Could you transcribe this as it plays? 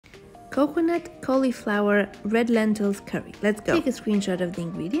coconut, cauliflower, red lentils curry. Let's go. Take a screenshot of the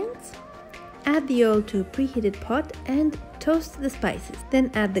ingredients. Add the oil to a preheated pot and toast the spices.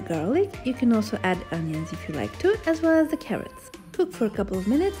 Then add the garlic. You can also add onions if you like to, as well as the carrots. Cook for a couple of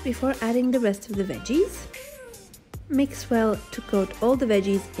minutes before adding the rest of the veggies. Mix well to coat all the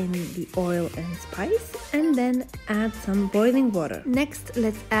veggies in the oil and spice, and then add some boiling water. Next,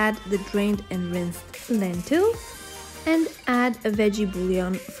 let's add the drained and rinsed lentils and add a veggie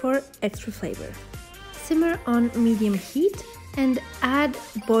bouillon for extra flavor. Simmer on medium heat and add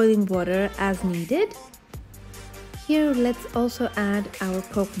boiling water as needed. Here, let's also add our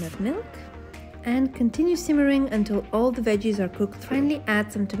coconut milk and continue simmering until all the veggies are cooked. Finally,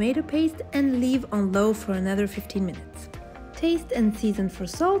 add some tomato paste and leave on low for another 15 minutes. Taste and season for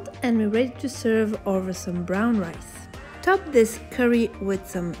salt, and we're ready to serve over some brown rice. Top this curry with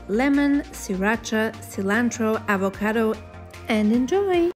some lemon, sriracha, cilantro, avocado, and enjoy!